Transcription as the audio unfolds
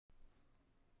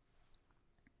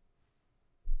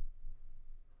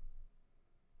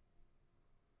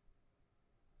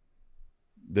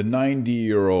The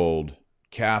 90-year-old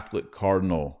Catholic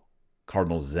Cardinal,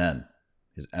 Cardinal Zen,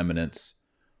 His Eminence,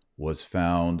 was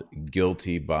found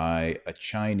guilty by a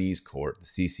Chinese court, the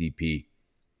CCP,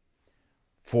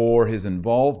 for his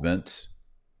involvement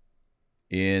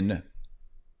in,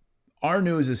 our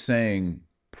news is saying,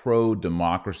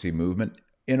 pro-democracy movement.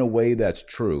 In a way, that's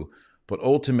true. But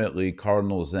ultimately,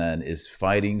 Cardinal Zen is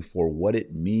fighting for what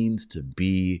it means to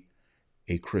be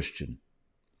a Christian,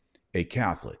 a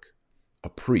Catholic, a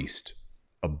priest,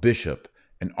 a bishop,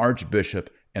 an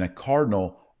archbishop, and a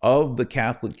cardinal of the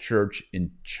Catholic Church in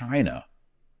China,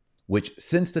 which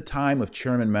since the time of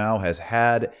Chairman Mao has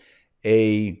had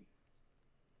a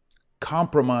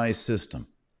compromise system,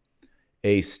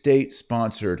 a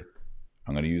state-sponsored,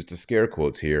 I'm going to use the scare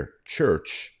quotes here,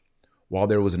 church, while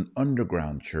there was an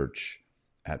underground church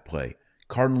at play.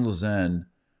 Cardinal Zen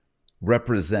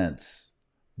represents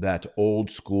that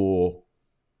old school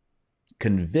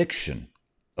conviction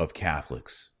of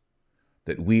Catholics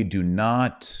that we do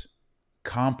not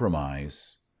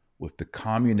compromise with the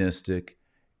communistic,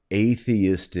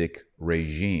 atheistic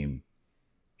regime,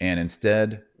 and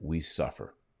instead we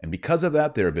suffer. And because of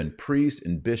that, there have been priests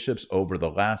and bishops over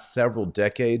the last several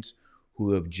decades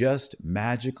who have just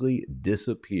magically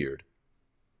disappeared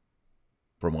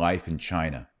from life in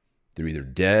China. They're either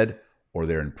dead or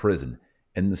they're in prison.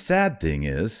 And the sad thing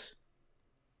is,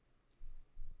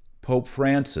 Pope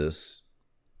Francis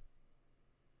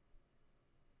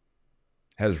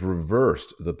has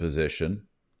reversed the position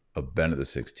of Benedict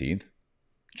XVI,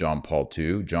 John Paul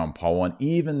II, John Paul I,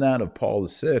 even that of Paul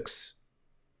VI.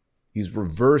 He's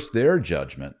reversed their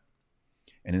judgment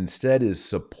and instead is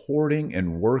supporting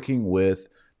and working with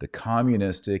the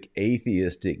communistic,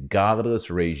 atheistic,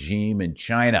 godless regime in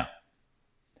China.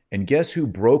 And guess who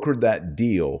brokered that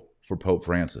deal for Pope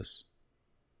Francis?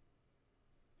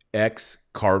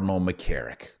 Ex-Cardinal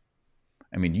McCarrick.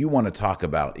 I mean, you want to talk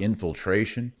about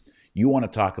infiltration? You want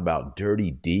to talk about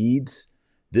dirty deeds?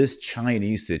 This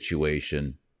Chinese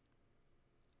situation,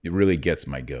 it really gets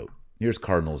my goat. Here's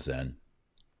Cardinal Zen.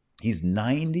 He's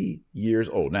 90 years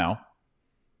old. Now,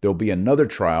 there'll be another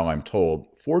trial, I'm told.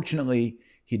 Fortunately,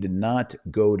 he did not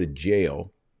go to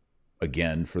jail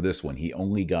again for this one. He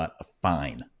only got a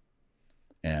fine.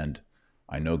 And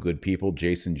I know good people.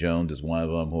 Jason Jones is one of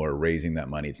them who are raising that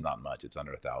money. It's not much. It's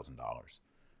under $1,000.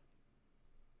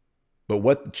 But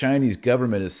what the Chinese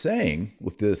government is saying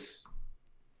with this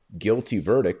guilty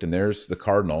verdict, and there's the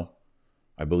cardinal,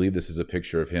 I believe this is a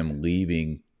picture of him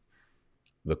leaving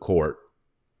the court,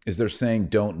 is they're saying,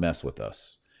 don't mess with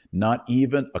us. Not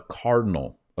even a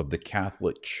cardinal of the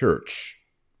Catholic Church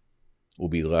will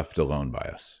be left alone by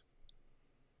us.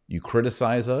 You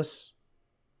criticize us,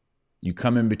 you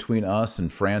come in between us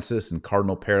and Francis and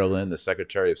Cardinal Parolin, the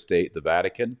Secretary of State, the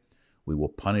Vatican, we will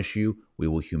punish you, we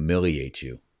will humiliate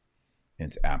you. And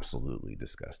it's absolutely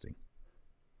disgusting.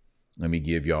 Let me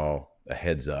give y'all a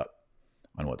heads up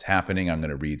on what's happening. I'm going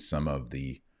to read some of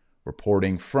the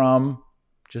reporting from,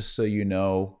 just so you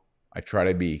know, I try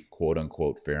to be quote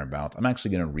unquote fair and balanced. I'm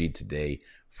actually going to read today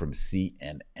from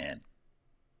CNN.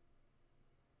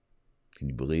 Can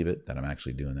you believe it that I'm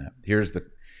actually doing that? Here's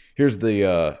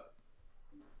the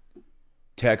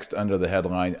text under the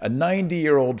headline: a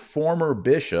 90-year-old former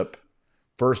bishop.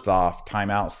 First off, time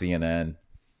out, CNN.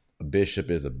 A bishop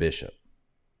is a bishop.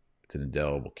 It's an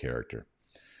indelible character.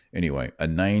 Anyway, a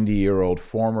 90-year-old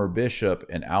former bishop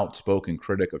and outspoken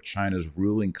critic of China's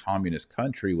ruling communist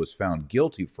country was found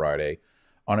guilty Friday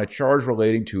on a charge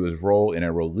relating to his role in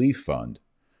a relief fund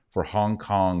for Hong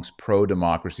Kong's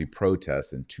pro-democracy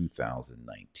protests in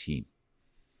 2019.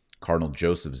 Cardinal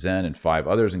Joseph Zen and 5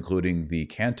 others, including the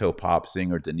cantopop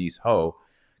singer Denise Ho,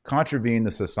 contravened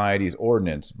the society's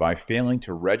ordinance by failing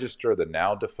to register the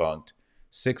now-defunct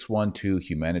 612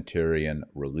 Humanitarian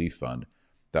Relief Fund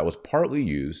that was partly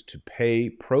used to pay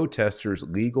protesters'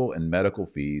 legal and medical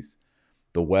fees,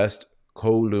 the West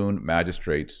Kowloon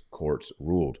Magistrates Courts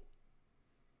ruled.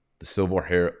 The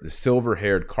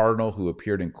silver-haired cardinal who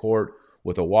appeared in court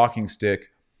with a walking stick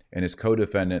and his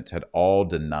co-defendants had all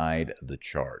denied the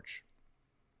charge.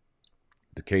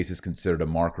 The case is considered a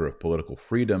marker of political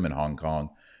freedom in Hong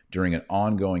Kong during an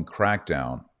ongoing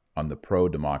crackdown on the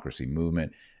pro-democracy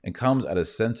movement and comes at a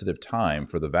sensitive time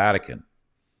for the Vatican,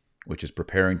 which is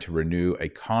preparing to renew a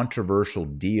controversial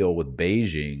deal with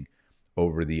Beijing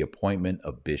over the appointment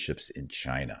of bishops in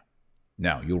China.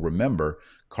 Now, you'll remember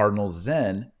Cardinal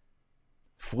Zen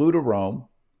flew to Rome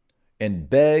and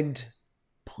begged,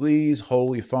 please,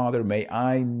 Holy Father, may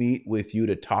I meet with you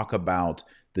to talk about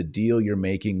the deal you're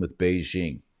making with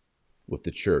Beijing, with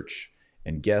the church.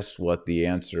 And guess what the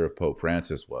answer of Pope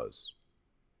Francis was?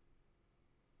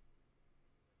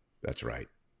 That's right.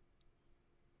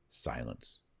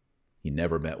 Silence. He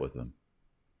never met with them.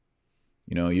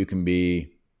 You know, you can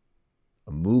be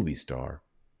a movie star.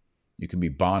 You can be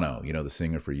Bono, you know, the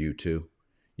singer for U2.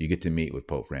 You get to meet with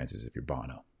Pope Francis if you're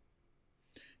Bono.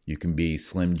 You can be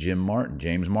Slim Jim Martin,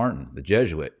 James Martin, the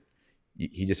Jesuit.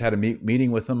 He just had a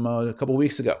meeting with him a couple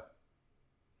weeks ago.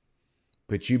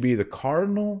 But you be the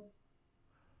Cardinal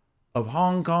of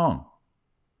Hong Kong,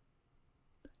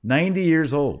 90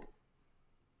 years old,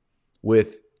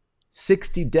 with 6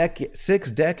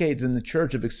 decades in the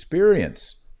church of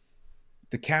experience,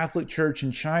 the Catholic Church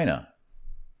in China.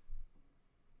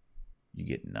 You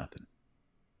get nothing.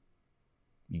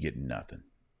 You get nothing.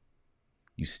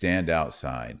 You stand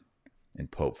outside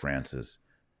and Pope Francis,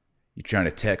 you're trying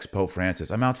to text Pope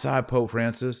Francis, I'm outside, Pope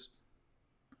Francis.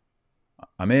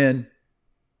 I'm in.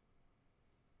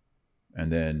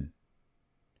 And then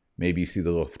maybe you see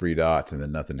the little 3 dots and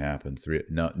then nothing happens.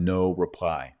 No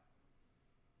reply.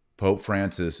 Pope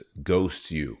Francis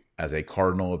ghosts you as a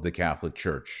cardinal of the Catholic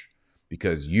Church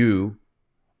because you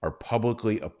are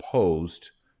publicly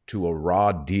opposed to a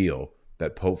raw deal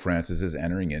that Pope Francis is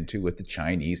entering into with the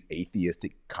Chinese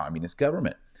atheistic communist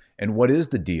government. And what is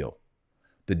the deal?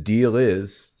 The deal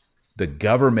is the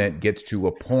government gets to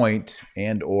appoint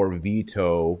and or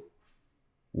veto,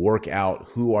 work out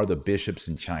who are the bishops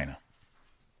in China.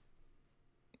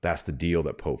 That's the deal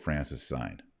that Pope Francis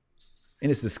signed.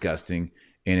 And it's disgusting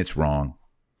and it's wrong.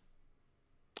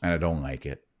 And I don't like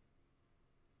it.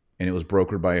 And it was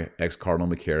brokered by ex-Cardinal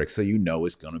McCarrick, so you know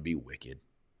it's going to be wicked.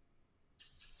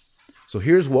 So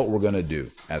here's what we're going to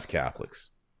do as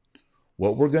Catholics.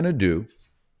 What we're going to do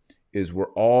is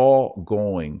we're all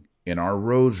going in our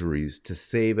rosaries to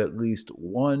save at least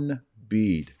one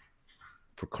bead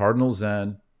for Cardinal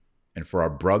Zen and for our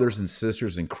brothers and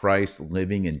sisters in Christ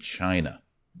living in China.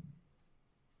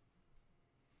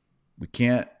 We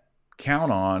can't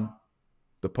count on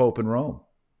the Pope in Rome.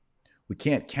 We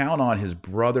can't count on his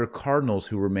brother cardinals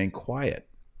who remain quiet.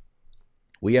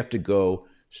 We have to go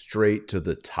straight to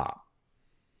the top.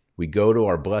 We go to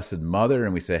our Blessed Mother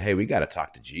and we say, hey, we got to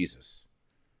talk to Jesus.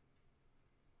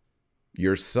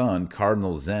 Your son,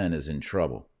 Cardinal Zen, is in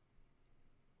trouble.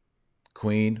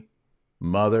 Queen,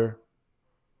 Mother,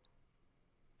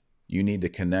 you need to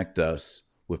connect us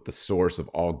with the source of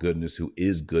all goodness, who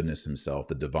is goodness himself,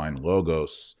 the divine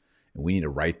Logos, and we need to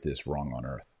right this wrong on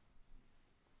earth.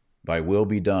 Thy will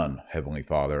be done, Heavenly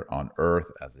Father, on earth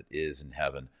as it is in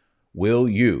heaven. Will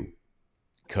you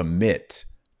commit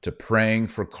to praying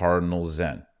for Cardinal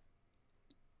Zen?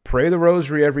 Pray the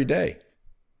rosary every day,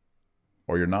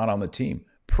 or you're not on the team.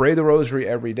 Pray the rosary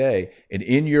every day, and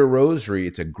in your rosary,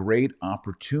 it's a great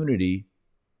opportunity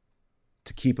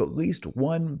to keep at least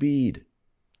one bead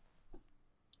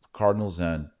for Cardinal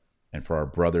Zen and for our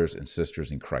brothers and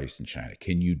sisters in Christ in China.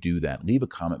 Can you do that? Leave a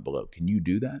comment below. Can you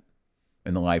do that?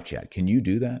 In the live chat, can you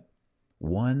do that?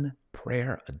 One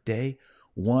prayer a day?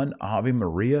 One Ave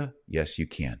Maria? Yes, you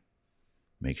can.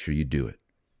 Make sure you do it.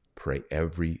 Pray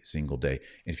every single day.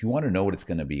 And if you want to know what it's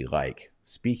going to be like,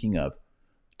 speaking of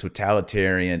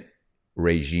totalitarian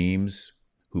regimes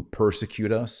who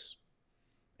persecute us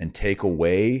and take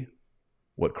away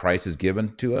what Christ has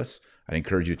given to us, I'd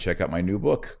encourage you to check out my new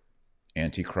book,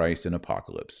 Antichrist and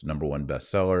Apocalypse, #1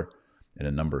 bestseller in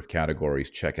a number of categories.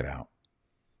 Check it out.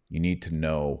 You need to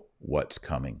know what's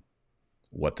coming,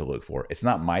 what to look for. It's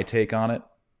not my take on it.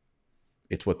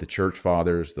 It's what the church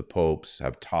fathers, the popes,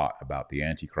 have taught about the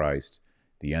Antichrist,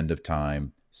 the end of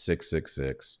time,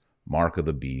 666, mark of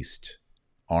the beast,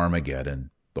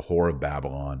 Armageddon, the whore of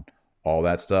Babylon, all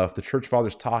that stuff. The church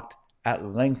fathers talked at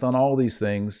length on all these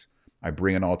things. I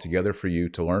bring it all together for you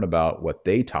to learn about what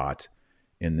they taught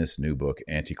in this new book,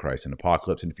 Antichrist and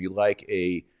Apocalypse. And if you like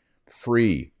a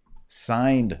free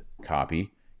signed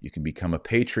copy, you can become a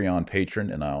Patreon patron,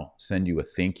 and I'll send you a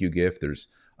thank you gift. There's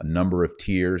a number of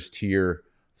tiers. Tier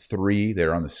 3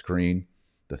 there on the screen.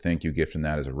 The thank you gift in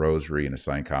that is a rosary and a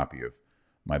signed copy of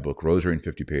my book, Rosary in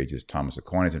 50 Pages, Thomas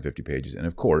Aquinas in 50 Pages, and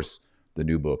of course, the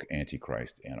new book,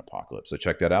 Antichrist and Apocalypse. So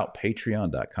check that out,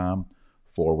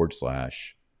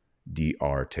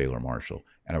 patreon.com/Dr. Taylor Marshall.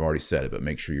 And I've already said it, but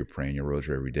make sure you're praying your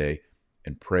rosary every day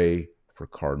and pray for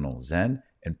Cardinal Zen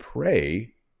and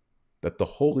pray that the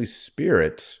Holy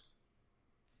Spirit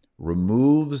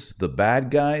removes the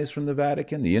bad guys from the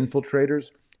Vatican, the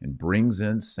infiltrators, and brings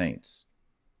in saints,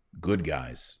 good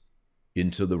guys,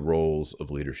 into the roles of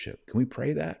leadership. Can we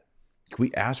pray that? Can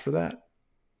we ask for that?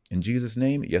 In Jesus'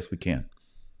 name? Yes, we can.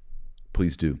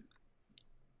 Please do.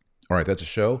 All right, that's a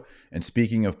show. And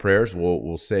speaking of prayers,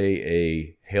 we'll say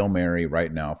a Hail Mary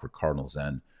right now for Cardinal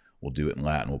Zen. We'll do it in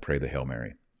Latin. We'll pray the Hail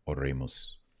Mary.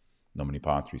 Oremus. Nomini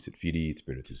Patris et Filii et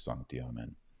Spiritus Sancti.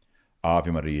 Amen.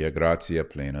 Ave Maria, gratia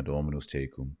plena, Dominus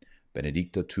tecum,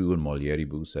 benedicta tu in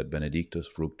mulieribus, et benedictus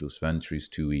fructus ventris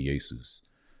tui, Iesus.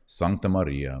 Sancta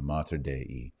Maria, Mater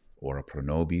Dei, ora pro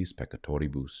nobis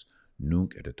peccatoribus,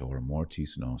 nunc et at hora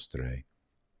mortis nostrae.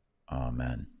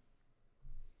 Amen.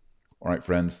 All right,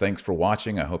 friends, thanks for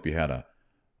watching. I hope you had a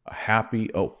happy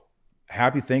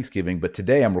Thanksgiving. But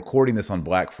today I'm recording this on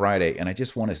Black Friday, and I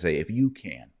just want to say, if you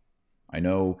can, I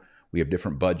know we have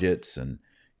different budgets and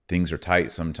things are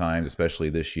tight sometimes, especially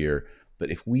this year.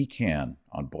 But if we can,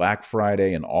 on Black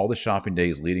Friday and all the shopping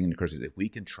days leading into Christmas, if we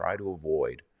can try to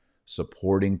avoid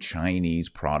supporting Chinese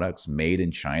products made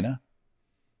in China,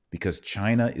 because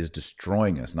China is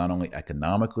destroying us, not only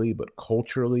economically, but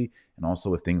culturally, and also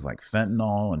with things like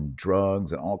fentanyl and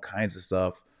drugs and all kinds of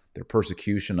stuff, their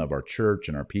persecution of our church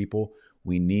and our people.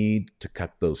 We need to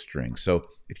cut those strings. So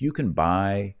if you can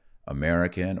buy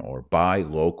American or buy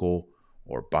local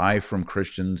or buy from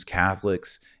Christians,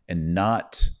 Catholics, and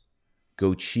not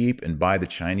go cheap and buy the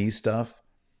Chinese stuff,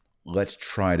 let's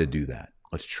try to do that.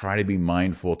 Let's try to be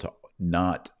mindful to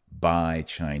not buy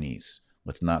Chinese.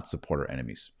 Let's not support our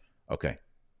enemies. Okay,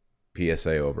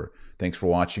 PSA over. Thanks for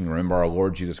watching. Remember, our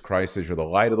Lord Jesus Christ says you're the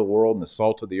light of the world and the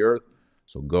salt of the earth.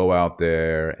 So go out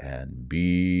there and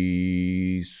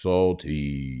be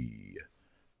salty.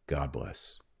 God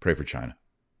bless. Pray for China.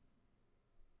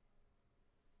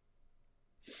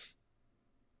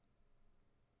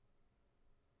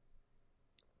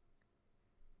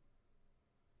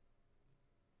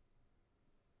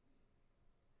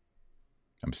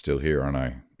 I'm still here, aren't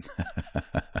I?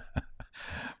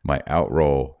 My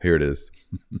outroll. Here it is.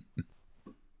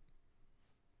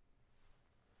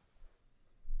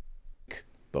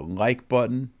 The like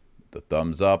button, the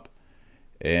thumbs up,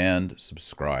 and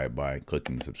subscribe by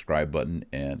clicking the subscribe button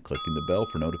and clicking the bell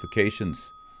for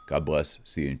notifications. God bless.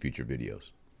 See you in future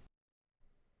videos.